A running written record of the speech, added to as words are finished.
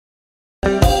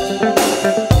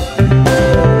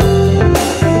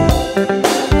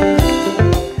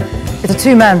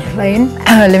two-man play.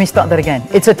 Let me start that again.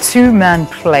 It's a two-man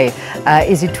play,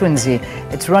 Isithunzi.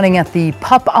 It's running at the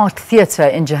Pop Art Theatre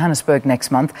in Johannesburg next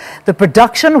month. The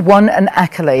production won an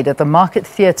accolade at the Market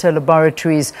Theatre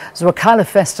Laboratories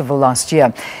ZwakalaFestival last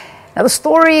year. Now, the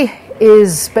story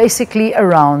is basically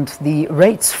around the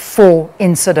Reitz Four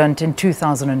incident in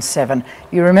 2007.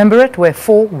 You remember it, where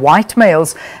four white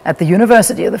males at the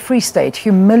University of the Free State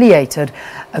humiliated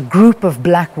a group of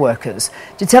black workers.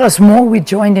 To tell us more, we're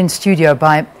joined in studio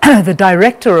by the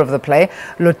director of the play,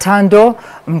 Luthando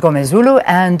Mngomezulu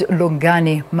and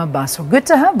Lungani Mabaso. Good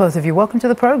to have both of you. Welcome to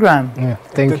the program. Yeah,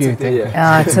 thank you.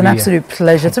 It's an absolute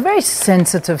pleasure. It's a very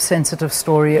sensitive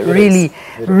story. It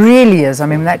really is. I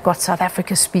mean, that got South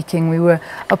Africa speaking. We were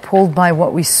appalled by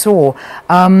what we saw.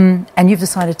 And you've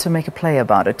decided to make a play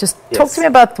about it. Just talk to me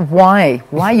about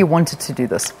why you wanted to do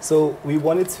this. So we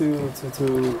wanted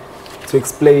to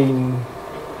explain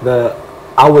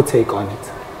our take on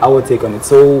it.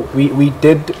 So we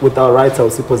did with our writer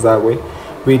Isithunzi,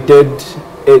 we did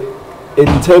it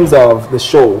in terms of the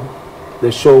show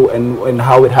and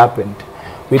how it happened.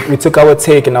 We took our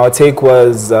take, and our take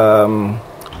was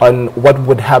on what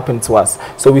would happen to us.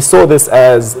 So we saw this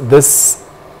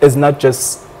is not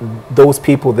just those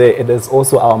people there, it is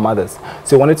also our mothers.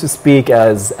 So we wanted to speak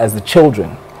as the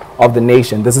children of the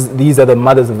nation. These are the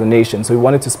mothers of the nation. So we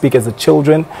wanted to speak as the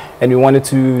children, and we wanted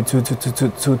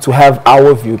to have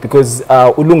our view, because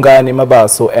Lungani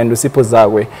Mabaso and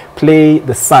Isithunzi play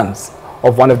the sons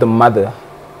of one of the mother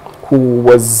who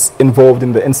was involved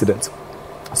in the incident.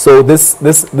 So this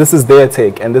is their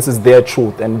take, and this is their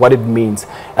truth, and what it means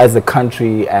as a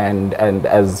country and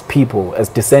as people, as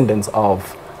descendants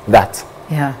of that.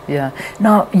 Yeah.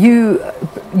 Now you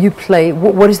play.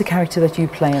 What is the character that you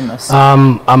play in this?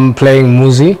 I'm playing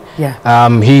Muzi.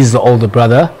 Yeah. He's the older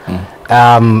brother.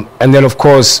 And then of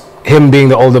course, him being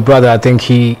the older brother, I think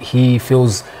he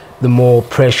feels the more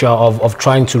pressure of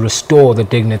trying to restore the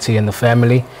dignity in the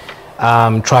family,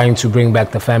 trying to bring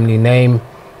back the family name,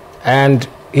 and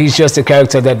he's just a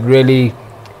character that really,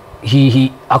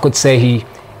 I could say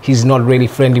he's not really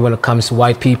friendly when it comes to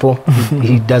white people.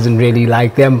 He doesn't really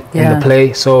like them in the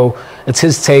play. So it's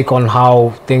his take on how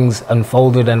things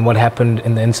unfolded and what happened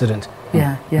in the incident.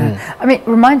 Yeah. I mean,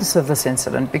 remind us of this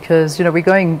incident, because, you know, we're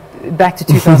going back to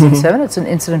 2007. It's an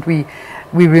incident we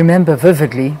remember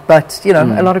vividly, but, you know,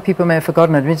 a lot of people may have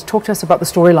forgotten it. I mean, talk to us about the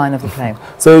storyline of the play.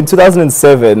 So in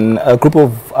 2007, a group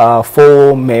of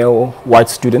 4 male white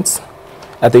students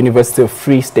at the University of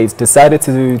Free State decided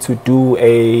to do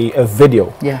a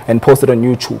video and post it on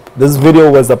YouTube. This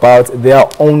video was about their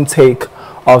own take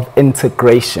of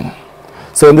integration.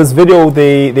 So in this video,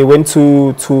 they went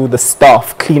to the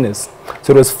staff cleaners.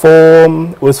 So it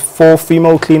was 4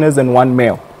 female cleaners and 1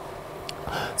 male.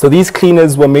 So these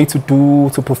cleaners were made to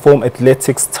perform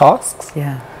athletics tasks.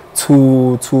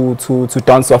 To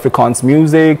dance to Afrikaans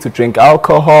music, to drink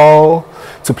alcohol,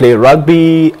 to play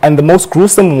rugby, and the most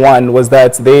gruesome one was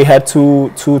that they had to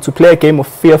play a game of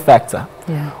Fear Factor,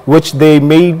 which they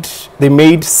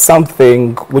made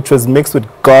something which was mixed with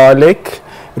garlic,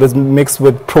 it was mixed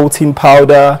with protein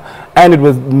powder, and it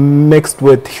was mixed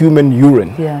with human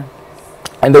urine.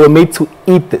 And they were made to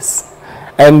eat this.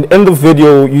 And in the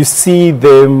video, you see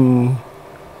them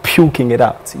puking it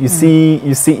out. You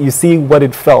see what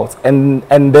it felt, and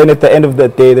then at the end of the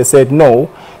day they said, no,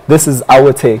 this is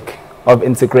our take of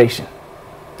integration.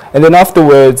 And then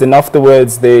afterwards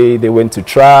they went to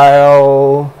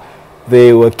trial.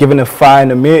 They were given a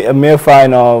fine, a mere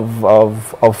fine of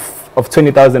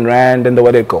 20,000 rand, and they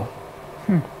let it go.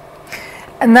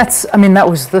 And this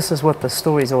is what the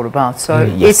story is all about. So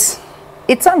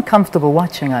it's uncomfortable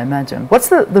watching, I imagine. What's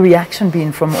the reaction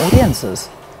been from audiences?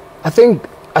 I think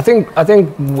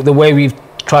the way we've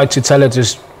tried to tell it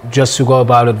is just to go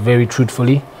about it very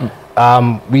truthfully.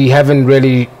 We haven't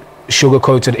really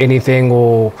sugarcoated anything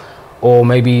or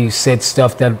maybe said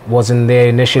stuff that wasn't there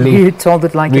initially. You told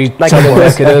it like it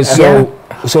is.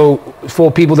 So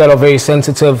for people that are very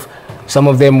sensitive, some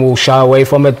of them will shy away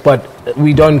from it, but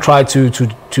we don't try to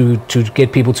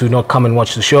get people to not come and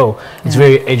watch the show. It's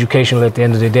very educational at the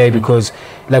end of the day, because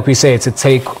like we say, it's a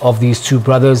take of these 2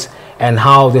 brothers and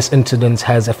how this incident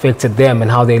has affected them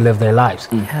and how they live their lives.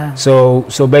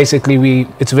 So basically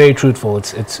it's very truthful.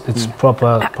 It's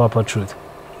proper truth.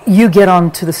 You get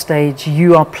onto the stage,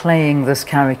 you are playing this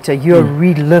character, you're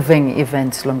reliving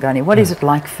events, Lungani. What is it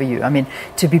like for you? I mean,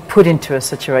 to be put into a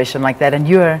situation like that, and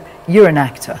you're an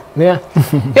actor. Yeah,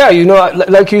 you know,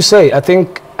 like you say, I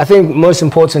think most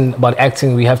important about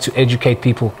acting, we have to educate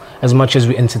people as much as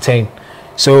we entertain.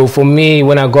 So for me,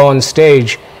 when I go on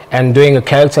stage and doing a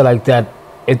character like that,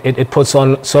 it puts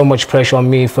on so much pressure on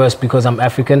me, first because I'm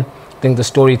African, think the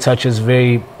story touches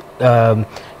very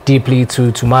deeply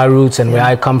to my roots and where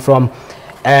I come from.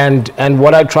 And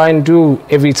what I try and do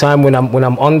every time when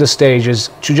I'm on the stage is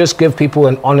to just give people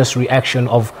an honest reaction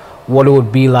of what it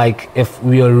would be like if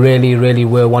we really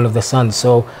were one of the sons.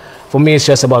 So for me, it's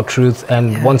just about truth,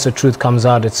 and once the truth comes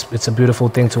out, it's a beautiful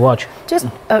thing to watch. Just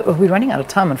we're running out of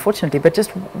time, unfortunately, but just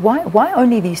why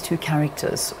only these two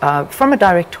characters? From a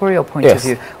directorial point of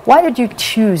view, why did you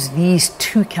choose these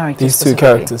two characters? These two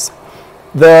characters.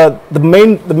 The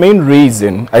main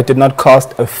reason I did not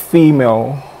cast a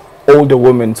female older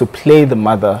woman to play the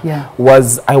mother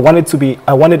was I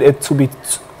wanted it to be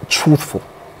truthful.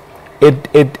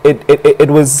 It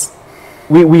was.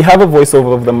 We have a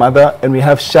voiceover of the mother and we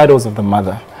have shadows of the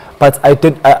mother, but I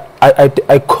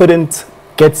couldn't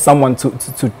get someone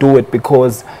to do it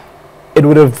because it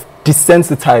would have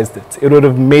desensitized it. It would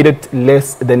have made it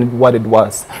less than what it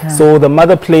was. So the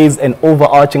mother plays an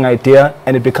overarching idea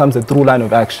and it becomes a through line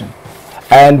of action.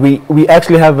 And we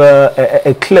actually have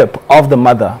a clip of the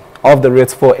mother of the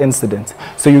Reitz Four incident.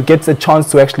 So you get a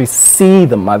chance to actually see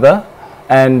the mother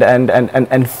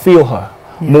and feel her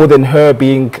more than her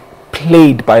being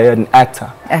played by an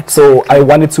actor. Absolutely. So I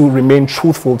wanted to remain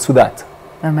truthful to that.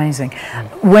 Amazing.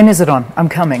 When is it on? I'm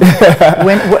coming.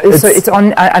 So it's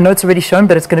on, I know it's already shown,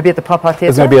 but it's going to be at the Pop Art Theatre?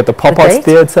 It's going to be at the Pop Art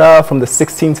Theatre from the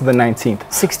 16th to the 19th.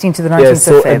 16th to the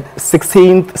 19th of Feb.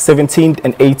 16th, 17th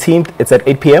and 18th, it's at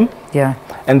 8 p.m. Yeah.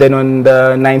 And then on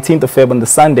the 19th of Feb, on the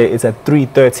Sunday, it's at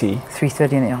 3:30.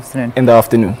 3:30 in the afternoon. In the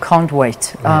afternoon. Can't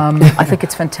wait. I think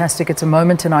it's fantastic. It's a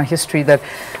moment in our history that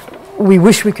we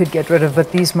wish we could get rid of,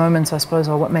 but these moments, I suppose,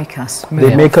 are what make us move.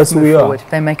 They make us who we are.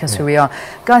 They make us who we are.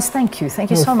 Guys, thank you.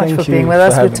 Thank you so much for being with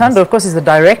us. Luthando, of course, is the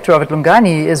director of it.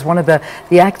 Lungani is one of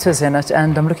the actors in it,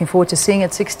 and I'm looking forward to seeing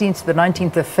it 16th to the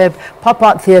 19th of Feb, Pop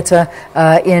Art Theatre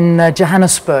in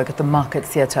Johannesburg at the Market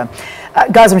Theatre.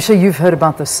 Guys, I'm sure you've heard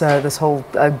about this this whole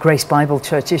Grace Bible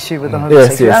Church issue with the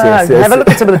homosexuals. Yes. Have a look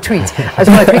at some of the tweets. I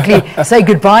just want to quickly say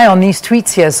goodbye on these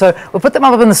tweets here. So we'll put them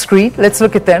up on the screen. Let's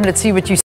look at them. Let's see what you